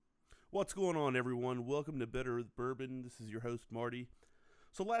What's going on, everyone? Welcome to Better with Bourbon. This is your host, Marty.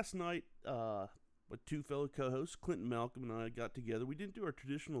 So last night, with two fellow co-hosts, Clinton Malcolm and I got together. We didn't do our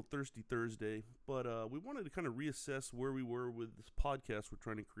traditional Thirsty Thursday, but we wanted to kind of reassess where we were with this podcast we're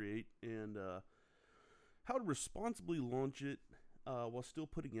trying to create and how to responsibly launch it while still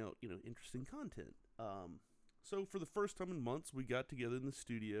putting out, interesting content. So for the first time in months, we got together in the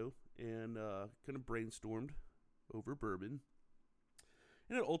studio and kind of brainstormed over bourbon.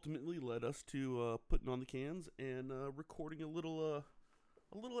 And it ultimately led us to putting on the cans and recording a little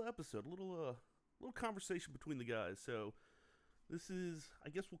episode, a little conversation between the guys. So this is, I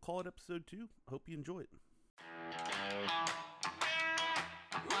guess we'll call it episode 2. I hope you enjoy it.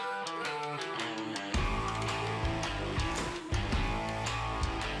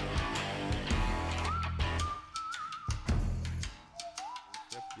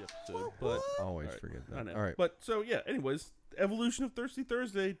 That's the episode, but Always all right, forget that. I know. All right. But so yeah, anyways, evolution of Thirsty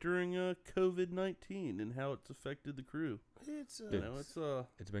Thursday during COVID-19 and how it's affected the crew. It's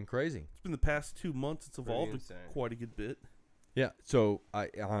It's been crazy. It's been the past 2 months. It's evolved insane. quite a good bit. Yeah. So I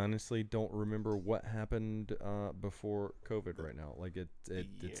honestly don't remember what happened before COVID right now. Like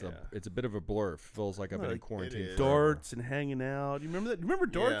it's a bit of a blur. It feels like I've been in Like, quarantine. is. Darts and hanging out. Do you remember that? Do you remember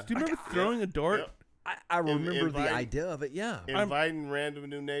darts? Yeah. Do you remember throwing a dart? Yep. I remember the invite- idea of it. Yeah. Inviting random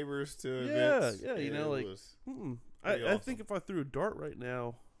new neighbors to Yeah, events. yeah, you know, it like- was, I Pretty think if I threw a dart right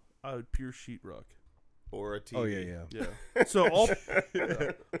now, I would pure sheetrock. or a TV. Oh yeah. Yeah. So all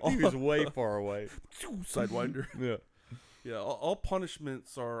He was way far away. sidewinder. Yeah. Yeah. All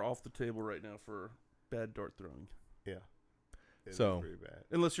punishments are off the table right now for bad dart throwing, Yeah. It So- was pretty bad.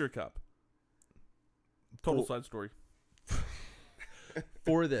 unless you're a cop. Total Well- side story.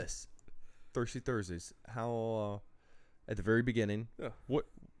 For this Thirsty Thursdays, how at the very beginning, Yeah.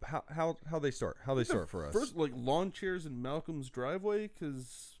 how they start? How they start for us? First, like lawn chairs in Malcolm's driveway,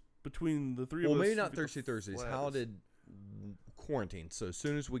 because between the three of well, us, maybe we not get the Thirsty Thursdays. How flattest. did quarantine? So as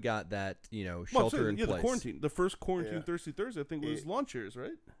soon as we got that, Well, I'm shelter saying, in yeah, place. the quarantine. The first quarantine Yeah. Thirsty Thursday, I think, was Yeah. lawn chairs,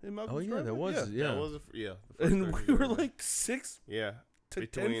 right? In Malcolm's Oh yeah, driveway? there was. Yeah. That was the first And Thursday we were Thursday. like 6 yeah. to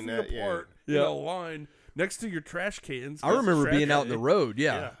 10 Between feet that, yeah. apart in Yeah. a line next to your trash cans. I 'cause remember trash being out in the day. road.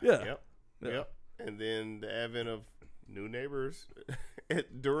 Yeah. Yeah. Yep. Yeah. Yep. And then the advent of new neighbors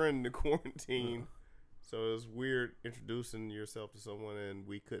during the quarantine. So it was weird introducing yourself to someone and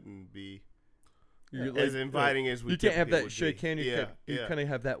we couldn't be You're as like, inviting as we you can't have typically that would shake be. hand. You, Yeah. kind of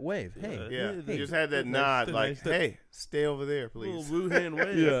have that wave. Hey. Yeah, Hey, you just had that nice, nod, nice, like, nice. "Hey, stay over there, Little please." Wuhan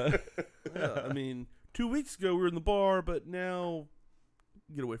wave. Yeah. Yeah, I mean, 2 weeks ago we were in the bar, but now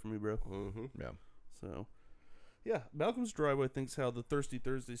get away from me, bro. Mm-hmm. Yeah. So, yeah, Malcolm's driveway thinks how the Thirsty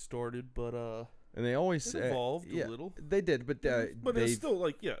Thursday started, but And they always it evolved yeah, a little. They did, but But they it's still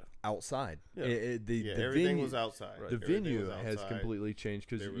like, yeah, outside. Yeah. The Yeah, the everything venue was outside. Right. the Everything venue was has outside. completely changed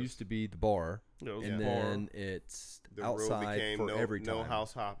because There it was- used to be the bar, it was and a bar. then it's The road outside became for no, every time. no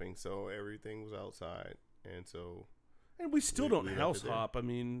house hopping, so everything was outside, and so And we still We- don't we left house it there. hop. I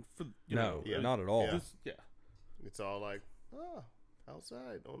mean, for you No, know, Yeah. not at all. Yeah. just- yeah. it's all like,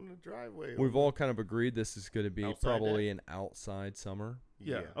 outside on the driveway. We've all kind of agreed this is going to be Outside probably an outside summer.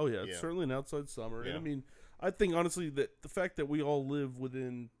 Yeah. Oh, yeah. It's certainly an outside summer. And Yeah. I mean, I think honestly that the fact that we all live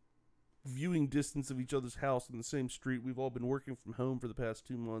within viewing distance of each other's house in the same street, we've all been working from home for the past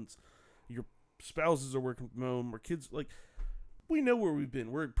 2 months. Your spouses are working from home. Our kids, like, we know where we've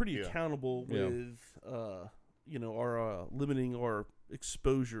been. We're pretty Yeah. accountable Yeah. with, our limiting our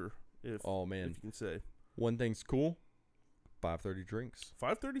exposure. If Oh if man, you can say one thing's cool: 5:30 drinks.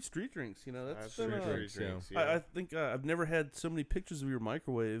 5:30 street drinks. That's been, drinks, yeah. I think I've never had so many pictures of your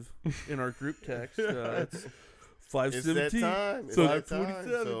microwave in our group text. It's It's that 5:17. time. It's So that 5:47. time.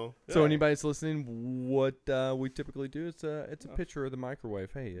 So So Yeah. anybody that's listening, what we typically do is it's a picture of the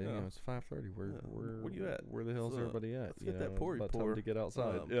microwave. Hey, Yeah. it's 5:30. Where Where you at? Where the hell's So, everybody at? let's get that pour you about pour. time to get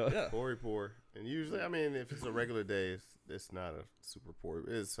outside. Yeah. pour. And usually, I mean, if it's a regular day, it's not a super pour.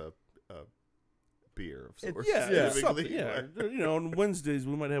 It's a beer of sorts. Yeah, it's typically. something, yeah. On Wednesdays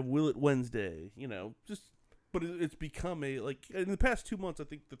we might have Will It Wednesday. But it's become like in the past 2 months. I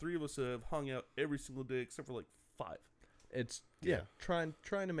think the three of us have hung out every single day except for like 5. It's Yeah. trying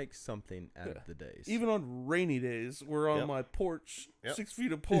to make something out Yeah. of the days. Even on rainy days, we're on Yep. my porch, Yep. 6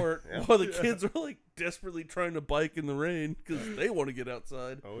 feet apart, Yep. while the kids are like desperately trying to bike in the rain because they want to get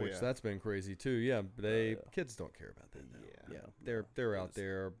outside. Oh which yeah. that's been crazy too. Yeah, Yeah. kids don't care about that now. Yeah. Yeah, they're out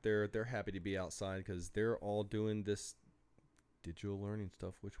there. They're happy to be outside because they're all doing this digital learning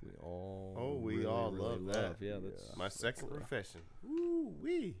stuff, which we all We really, all really love that. Yeah, that's My second That's, profession. Woo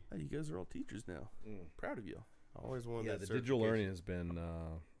wee. Hey, you guys are all teachers now. Mm. Proud of you. I always wanted yeah. that The digital learning certification.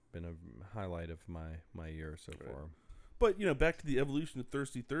 has been a highlight of my year so Right. far. But, back to the evolution of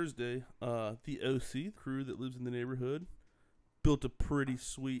Thirsty Thursday. The OC crew that lives in the neighborhood built a pretty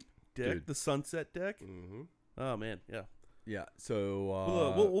sweet deck, Dude. the Sunset deck. Mm-hmm. Oh, man, yeah. Yeah.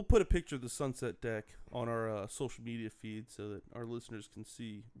 So We'll put a picture of the Sunset deck on our social media feed so that our listeners can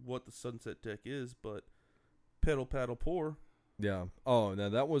see what the Sunset deck is. But Pedal Paddle Pour. yeah. Oh, no,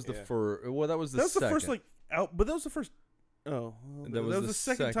 that was the Yeah. first. Well, that was the That was second. the first but that was the first. Oh, well, That that was was the the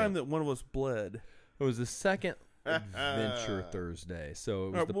second time second. that one of us bled. It was the second Adventure Thursday. So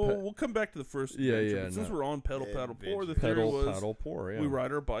it was All right, the we'll come back to the first. Yeah, adventure, yeah, but since no. we're on Pedal Paddle Pour, the Adventure. theory pedal was paddle pour. Yeah. we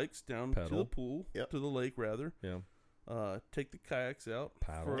ride our bikes down to the Pedal. pool, Yep. to the lake rather. Yeah. Take the kayaks out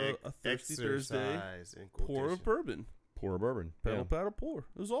Paddle. for a Thirsty Thursday. Exercise in Pour quotation. of bourbon. Pour a bourbon. Paddle Yeah. Paddle Pour.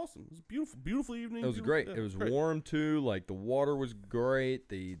 It was awesome. It was beautiful, beautiful evening. It was beautiful- great. yeah, It was great. warm too. Like the water was great.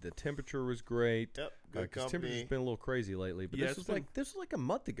 The temperature was great. Yep. Good Because company. temperature's been a little crazy lately. But Yeah, this it's was like a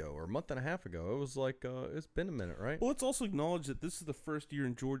month ago or a month and a half ago. It was like it's been a minute, right? Well, let's also acknowledge that this is the first year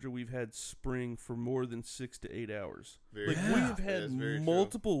in Georgia we've had spring for more than 6 to 8 hours. Very Like true. we have That had is very true.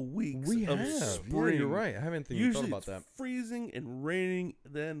 multiple weeks We of have. Yeah, spring. you're right. I haven't thought Usually about it's that. freezing and raining,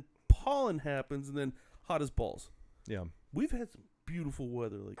 then pollen happens, and then hot as balls. Yeah. We've had some beautiful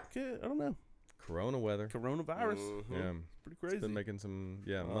weather. Like, I don't know, Corona weather. coronavirus. Mhm. Yeah. Pretty crazy. It's been making some.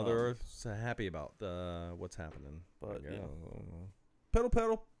 Yeah. Um, Mother Earth's happy about what's happening. But, yeah. Pedal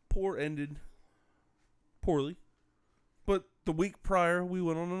Paddle Pour ended poorly. But the week prior, we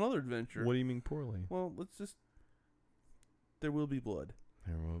went on another adventure. What do you mean poorly? Well, there will be blood.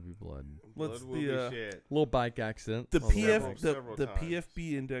 There will be blood. Blood Let's will the, be shed. Little bike accident. The Well, PF several the times.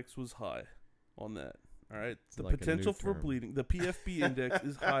 PFB index was high on that. All right, It's the like a potential new for term. bleeding. The PFB index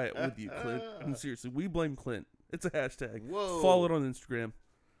is high with you, Clint. And seriously, we blame Clint. It's a hashtag. Whoa. Follow it on Instagram.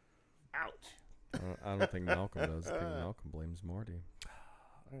 Ouch. I don't think Malcolm does. I think Malcolm blames Marty.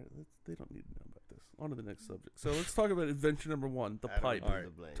 All right, they don't need to know about this. On to the next subject. So let's talk about adventure number 1, the I don't pipe. do All right.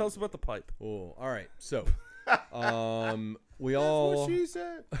 the blame. Tell us about the pipe. Oh, all right. So, we That's all what she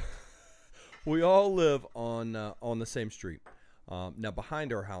said. we all live on the same street. Now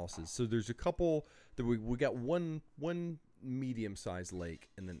behind our houses, so there's a couple that we got one medium-sized lake,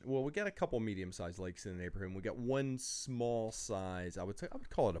 and then we got a couple medium-sized lakes in the neighborhood. And we got one small size. I would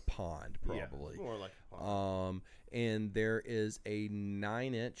call it a pond, probably. Yeah, more like a pond. And there is a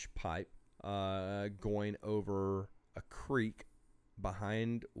 9-inch pipe going over a creek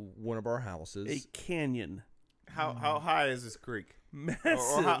behind one of our houses. A canyon. How high is this creek? Massive.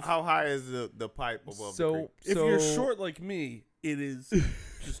 Or how high is the pipe above the creek? if you're short like me, it is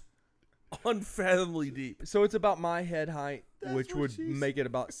just unfathomably deep. So it's about my head height, That's which what would she make it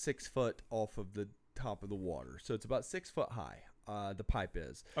about 6 foot off of the top of the water. So it's about 6 foot high. The pipe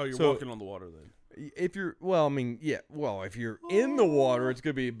is. Oh, you're So walking on the water then. If you're, if you're in the water, it's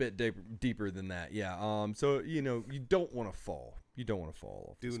gonna be a bit deeper than that. Yeah. So you don't want to fall. You don't want to fall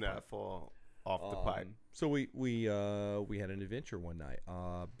off. Do this not pipe. fall off the pipe. So we had an adventure one night.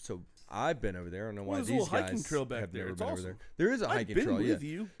 So I've been over there. I don't know why Well, there's a these little hiking guys trail back have there. never It's been over awesome. there. There is a I've hiking been trail. with Yeah.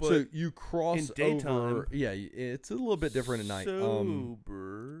 you, but So you cross in daytime- over. Yeah, it's a little bit different at night.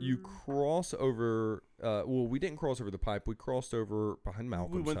 Sober. You cross over. We didn't cross over the pipe. We crossed over behind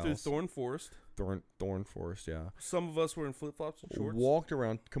Malcolm's we went house. through Thorn Forest. Thorn Forest. Yeah. Some of us were in flip flops and shorts. Walked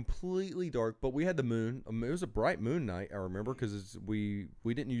around completely dark, but we had the moon. It was a bright moon night. I remember because we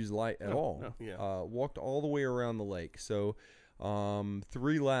didn't use light at No, all. no. Yeah. Walked all the way around the lake. So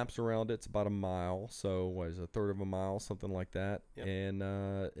 3 laps around it's about a mile. So what is it, a third of a mile, something like that. Yep. And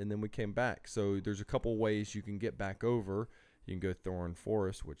then we came back. So there's a couple ways you can get back over. You can go Thorn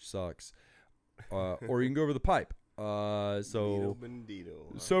Forest, which sucks, or you can go over the pipe. Bendito,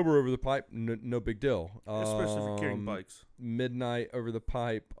 bendito, huh? Sober over the pipe, no big deal. Especially if you're carrying bikes. Midnight over the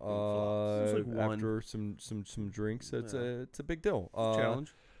pipe flops. It's like one. after some drinks. It's a big deal.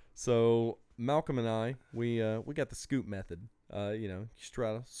 Challenge. So Malcolm and I, we got the scoot method. You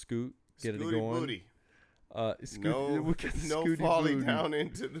straddle, scoot, get Scooty it going. booty. We got the No scooty falling booty. down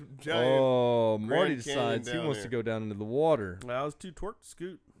into the giant. Oh, Grand Marty Canyon decides he down wants there. to go down into the water. I was too twerk to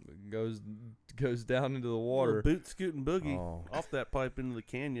scoot. Goes down into the Little water. boot scoot and boogie Oh. off that pipe into the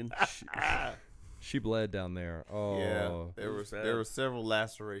canyon. She bled down there. Oh, Yeah, it there was was bad. were several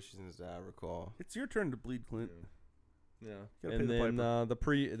lacerations that I recall. It's your turn to bleed, Clint. Yeah. Gotta pay And the then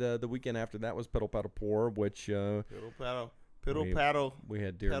piper. the weekend after that was Pedal Paddle Pour, which Piddle paddle, piddle We- paddle, we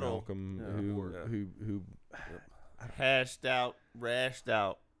had dear Pedal. Malcolm Yeah. who hashed out, rashed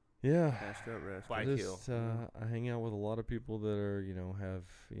out. yeah. Hashed out rash. Bike I hill. just, I hang out with a lot of people that are, have,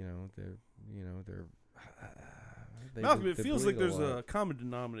 they're Malcolm, it they feels like bleed there's lot. a common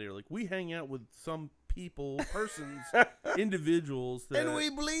denominator. Like we hang out with some people, persons, individuals that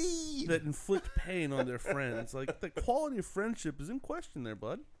bleed. that inflict pain on their friends. Like the quality of friendship is in question there,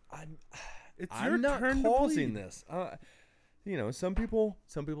 bud. It's your I'm not turn causing to bleed. this. You know, some people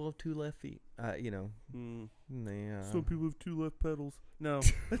have 2 left feet. You know, Mm. they, Some people have 2 left pedals. No,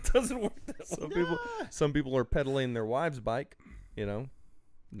 it doesn't work that way. some people are pedaling their wife's bike. You know,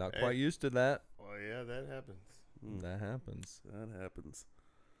 not quite used to that. Oh yeah, that happens. That happens. That happens.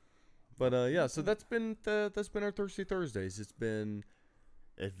 But yeah, so that's been our Thirsty Thursdays. It's been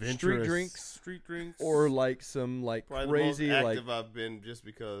Adventurous. street drinks, Street drinks. or like some like Probably crazy the most like active I've been just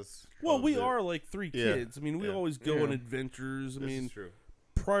because. well, of we the- are like 3 Yeah. kids. I mean, we Yeah. always go on Yeah. adventures. I This mean, is true.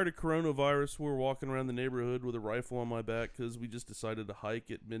 prior to coronavirus, we were walking around the neighborhood with a rifle on my back because we just decided to hike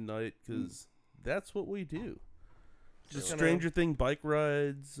at midnight because that's what we do. Just kinda- Stranger Thing bike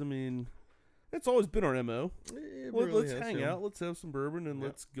rides. I mean, it's always been our MO. Let's hang out. Let's have some bourbon and Yeah.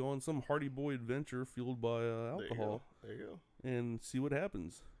 let's go on some Hardy Boy adventure fueled by alcohol There you go. and see what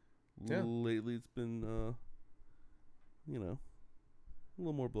happens. Yeah. Lately, it's been, you know, a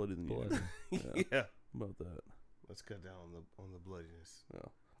little more bloody than usual. Yeah. Yeah. About that. Let's cut down on the bloodiness.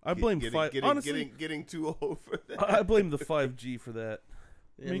 I blame honestly, getting too old for that. I blame the 5G for that.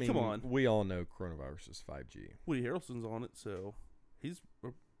 I mean, come on. We all know coronavirus is 5G Woody Harrelson's on it, so he's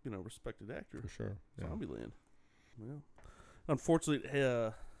a respected actor. for sure. Yeah. Zombieland. Well, unfortunately,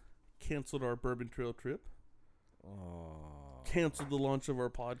 it canceled our Bourbon Trail trip. Oh. Canceled the launch of our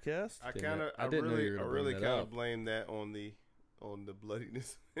podcast. I Damn kind it. of, I didn't know you were I gonna really bring that kind up. of blame that on the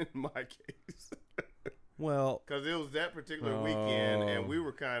bloodiness in my case, Well, because it was that particular weekend, and Oh. we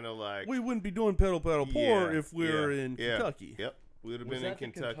were kind of like, we wouldn't be doing pedal pour Yeah, if we were yeah, in yeah. Kentucky. Yep, we would have Was been in that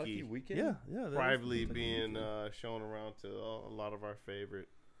the Kentucky, weekend? Yeah, yeah. that was privately Kentucky being weekend. shown around to a lot of our favorite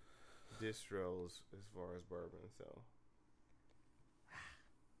distros as far as bourbon. So,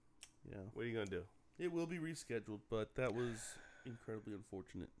 Yeah, what are you gonna do? it will be rescheduled, but that was incredibly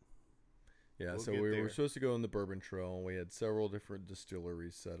unfortunate. Yeah, We'll so get we there. were supposed to go on the Bourbon Trail, and we had several different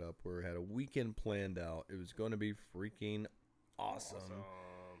distilleries set up. We had a weekend planned out. It was going to be freaking awesome.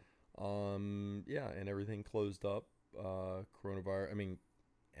 Yeah, and everything closed up. Coronavirus. I mean,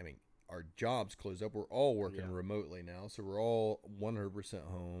 our jobs closed up. We're all working Yeah. remotely now, so we're all 100%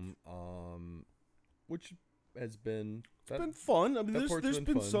 home. Which has been It's been fun. I mean, that part's there's been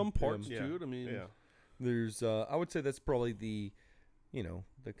been fun. some parts Yeah. to it. I mean, Yeah, there's. I would say that's probably the,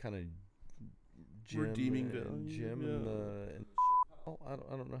 the kind of gym Redeeming and value, gym yeah. and the. And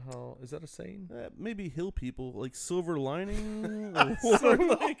I don't know how is that a saying? maybe hill people like Silver Lining or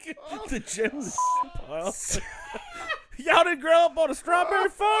like the gem pile. Y'all didn't grow up on a strawberry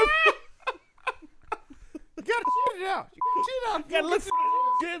farm. you gotta shit it out. You gotta shit it out. Gotta look for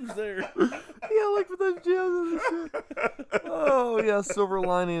the gems there. Yeah, look for those gems and shit. Oh yeah, silver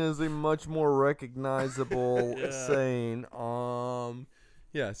lining is a much more recognizable Yeah. saying.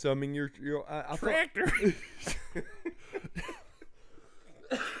 Yeah. So I mean, you're I thought, Tractor.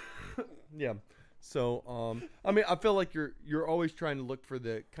 yeah. So I mean, I feel like you're always trying to look for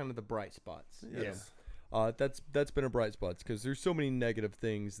the kind of the bright spots. you know. Yes. That's been a bright spot because there's so many negative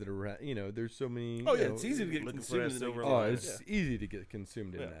things that are there's so many. Oh yeah, it's easy to get looking for consumed that in silver the Oh, lining. it's easy to get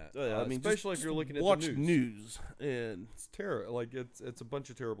consumed in that. Oh, yeah. I mean, especially just if you're looking at watch the news and It's terrible. Like it's a bunch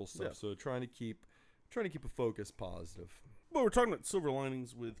of terrible stuff. Yeah. So trying to keep a focus positive. well, we're talking about silver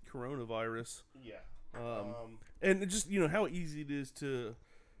linings with coronavirus, Yeah. and it just how easy it is to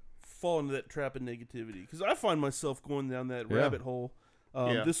fall into that trap of negativity. Because I find myself going down that Yeah. rabbit hole.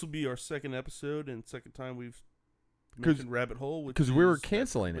 Yeah. This will be our second episode and second time we've 'Cause- mentioned rabbit hole, Because we were is-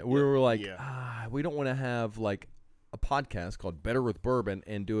 canceling it. We were like, Yeah. we don't want to have like a podcast called Better with Bourbon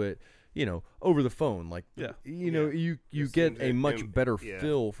and do it, over the phone. Like, Yeah. you It get seems a much in- better yeah,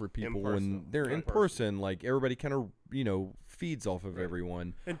 feel for people when person. they're in In person. person. Like everybody kind of, feeds off of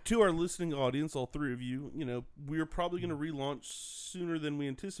everyone. And to our listening audience, all three of you, we're probably going to relaunch sooner than we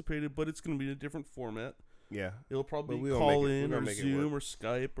anticipated, but it's going to be in a different format. Yeah. It'll probably But be we gonna call make it- in we or gonna make it Zoom or work.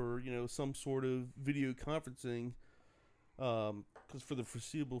 Skype or some sort of video conferencing. Because for the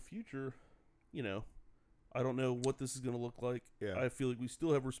foreseeable future, I don't know what this is going to look like. Yeah. I feel like we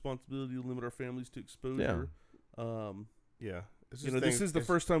still have responsibility to limit our families to exposure. Yeah. It's This just is the it's-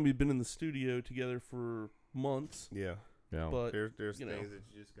 first time we've been in the studio together for months. Yeah. Yeah. But There's you know. things that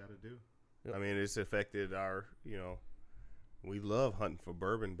you just got to do. Yep. I mean, it's affected our, we love hunting for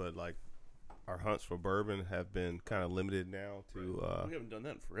bourbon, but like our hunts for bourbon have been kind of limited now to we haven't done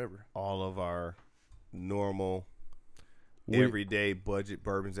that in forever. all of our normal We- everyday budget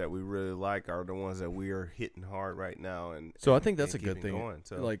bourbons that we really like are the ones that we are hitting hard right now. And So I think that's a and good keeping thing. going,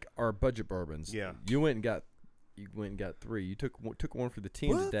 so. Like our budget bourbons. Yeah. You went and got you went and got 3. You took one for the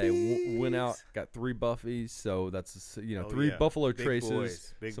team today. Went out, got 3 Buffies. So that's 3 Buffalo Big Traces,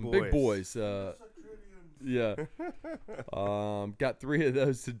 boys. Big some boys. big boys. Yeah. Got 3 of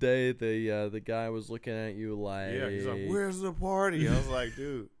those today. The guy was looking at you like, Yeah, he's like, "Where's the party?" I was like,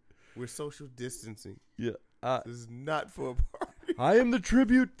 "Dude, we're social distancing. yeah. This is not for a party." I am the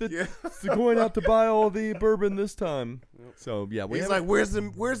tribute that's going out to buy all the bourbon this time. So yeah, He's like, "Where's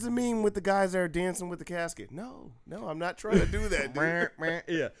the meme with the guys that are dancing with the casket?" No, I'm not trying to do that, dude.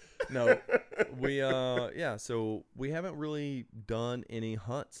 yeah, no, so we haven't really done any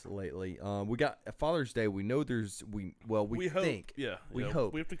hunts lately. We got Father's Day. We know we hope. think, Yeah. we yeah,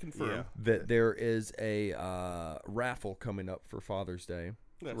 hope we have to confirm. Yeah. that there is a raffle coming up for Father's Day.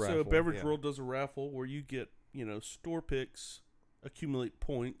 Yeah, Raffle. so Beverage Yeah. World does a raffle where you get, store picks, accumulate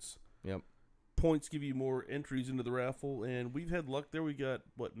points. Yep. Points give you more entries into the raffle, and we've had luck there. We got,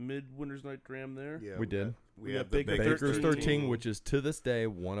 Midwinter's Night Dram there? Yeah, We did. We got have the Baker's Baker's 13, 13, which is to this day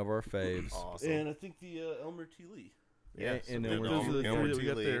one of our faves. awesome. And I think the Elmer T. Lee. Yeah, and so then the Those are the Elmer 3 that we T.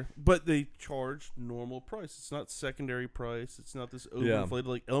 got Lee. there. But they charge normal price. It's not secondary price. It's not this overinflated.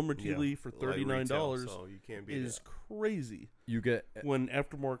 Like Elmer T. Yeah, Lee for like $39 retail, so you can't beat is it. crazy You get when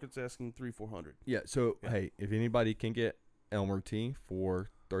aftermarket's asking $300-400. yeah. So Yeah. hey, if anybody can get Elmer Tea for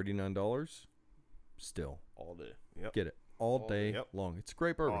 $39, still All day. Yep. get it all All day day. Yep. long. It's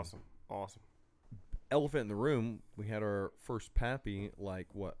great bourbon. Awesome. Elephant in the room. We had our first Pappy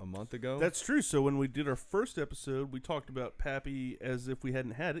a month ago. That's true. So when we did our first episode, we talked about Pappy as if we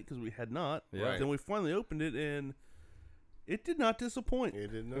hadn't had it because we had not. Yeah. Right. Then we finally opened it, and it did not disappoint.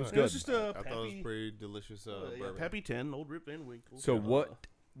 It did not. was It was good. just a I thought it was Pappy, pretty delicious bourbon. Pappy 10, Old Rip Van Winkle. so what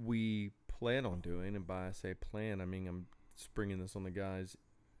we plan on doing, and by I say plan, I mean I'm springing this on the guys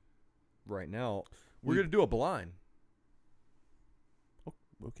right now. We're gonna do a blind.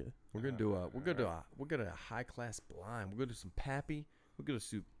 Okay. We're gonna do a high class blind. We're gonna do some Pappy. We're gonna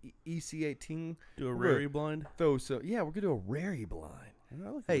do EC18. Do a We're gonna Rary blind. we're gonna do a Rary blind. I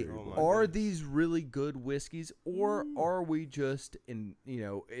like Hey, a Rary oh my blind. are these really good whiskeys, or are we just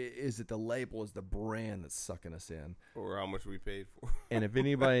is it the label, is the brand that's sucking us in? Or how much we paid for. And if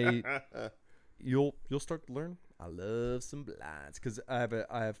anybody, you'll start to learn. I love some blinds because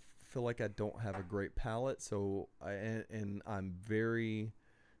I feel like I don't have a great palate, so I'm very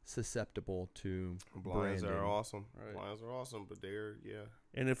susceptible to Blinds branding. are awesome. Right. Blinds are awesome, but they're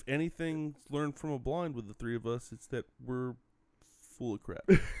And if anything's learned from a blind with the 3 of us, it's that we're full of crap.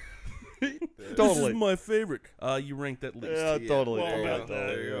 This Totally. is my favorite. You ranked that least. Yeah, totally. Well, Yeah, about that.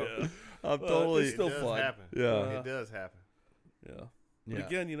 there you go. Yeah. I'm Well, totally. it's still it does fun. happen. Yeah. It does happen. Yeah. Yeah. But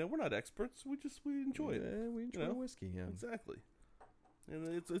again, we're not experts. We enjoy it. Yeah, we enjoy know? whiskey. Yeah. Exactly.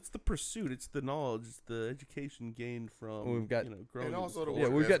 And it's the pursuit, it's the knowledge, it's the education gained from We've got- growing. And also the this Yeah,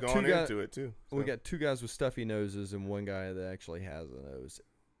 work we've that's got two gone guys- into it too. We So. got 2 guys with stuffy noses and 1 guy that actually has a nose.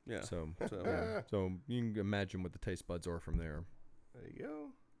 yeah. So, So yeah. So you can imagine what the taste buds are from there. There you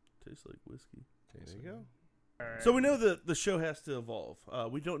go. tastes like whiskey. There you go. So we know that the show has to evolve.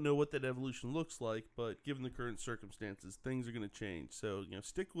 We don't know what that evolution looks like, but given the current circumstances, things are going to change. So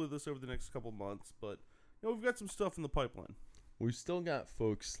stick with us over the next couple months. But we've got some stuff in the pipeline. We've still got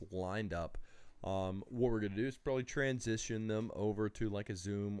folks lined up. What we're going to do is probably transition them over to like a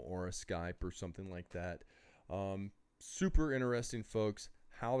Zoom or a Skype or something like that. Super interesting folks,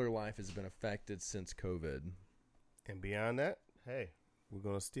 how their life has been affected since COVID. And beyond that, hey, we're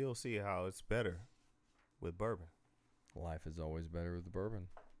gonna still see how it's better with bourbon. Life is always better with the bourbon.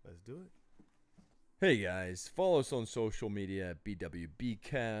 Let's do it. Hey guys, follow us on social media at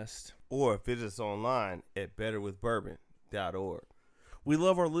BWBcast. Or visit us online at betterwithbourbon.org. We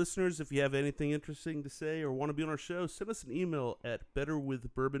love our listeners. If you have anything interesting to say or want to be on our show, send us an email at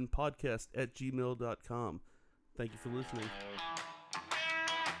betterwithbourbonpodcast@gmail.com. Thank you for listening.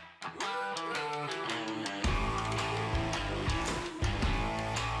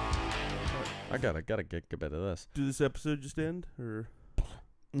 I gotta get a bit of this. Did this episode just end? Or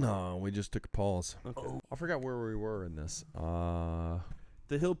No, we just took a pause. okay. I forgot where we were in this.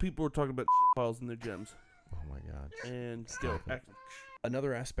 The Hill people were talking about piles in their gems. Oh my god. And Stop it.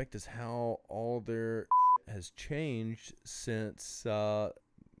 Another aspect is how all their has changed since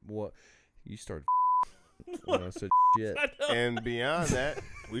what you started. So shit. And beyond that,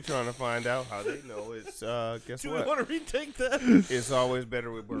 we trying to find out how they know it's guess Do we what? want to retake that? It's always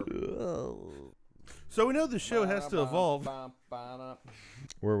better with bourbon. So we know the show has to evolve.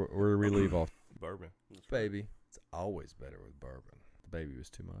 Where do we leave off? Bourbon. Baby. It's always better with bourbon. The baby was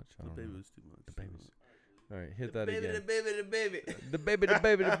too much. I The don't baby know. was too much. The baby's All right, hit that baby, again. the baby, the baby. The baby, the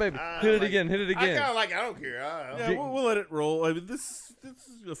baby, the baby. Hit it again. Hit it I kind again. of like. I don't care. Yeah, we'll let it roll. I mean, this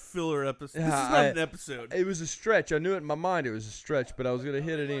is a filler episode. This is Yeah, not an episode. It was a stretch. I knew it in my mind. It was a stretch, but I was gonna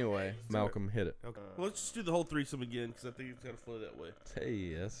hit it anyway. Malcolm, hit it. Okay. Well, let's just do the whole threesome again because I think it's gonna flow that way.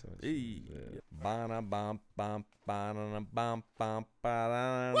 Hey, that's what Hey. Bana bum bum bana bum bum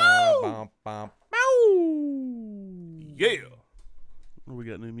bana Woo! bum bum. Yeah. Oh, we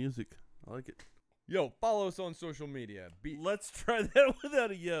got new music. I like it. Yo, follow us on social media. Let's try that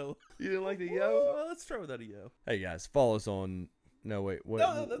without a yo. You didn't like the Well, let's try without a yo. Hey guys, follow us on. No wait, what?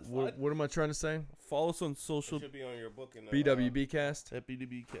 No, that's fine. What am I trying to say? Follow us on social It should be on your book. BWB Cast. at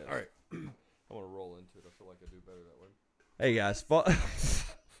BDB Cast. All right, I want to roll into it. I feel like I do better that way. Hey guys,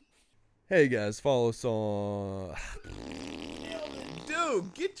 hey guys, follow us on.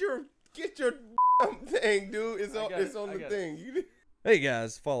 Dude, get your thing, dude. It's on. got It's it. on I the got thing. You Hey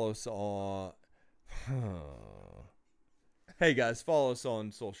guys, follow us on. Hey guys, follow us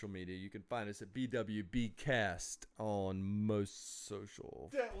on social media. You can find us at BWBcast on most social.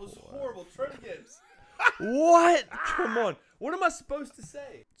 That was horrible. Try it again. What? Come on. What am I supposed to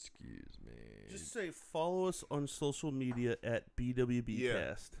say? Excuse me. Just say follow us on social media at BWB Yeah.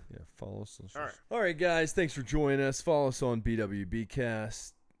 Cast. Yeah, follow us on social. All right. All right, guys. Thanks for joining us. Follow us on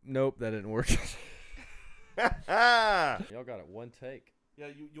BWBcast. Nope, that didn't work. Y'all got it one take. Yeah,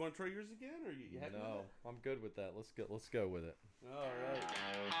 you want to try yours again, or you happy with No, that? I'm good with that. Let's go with it. All right.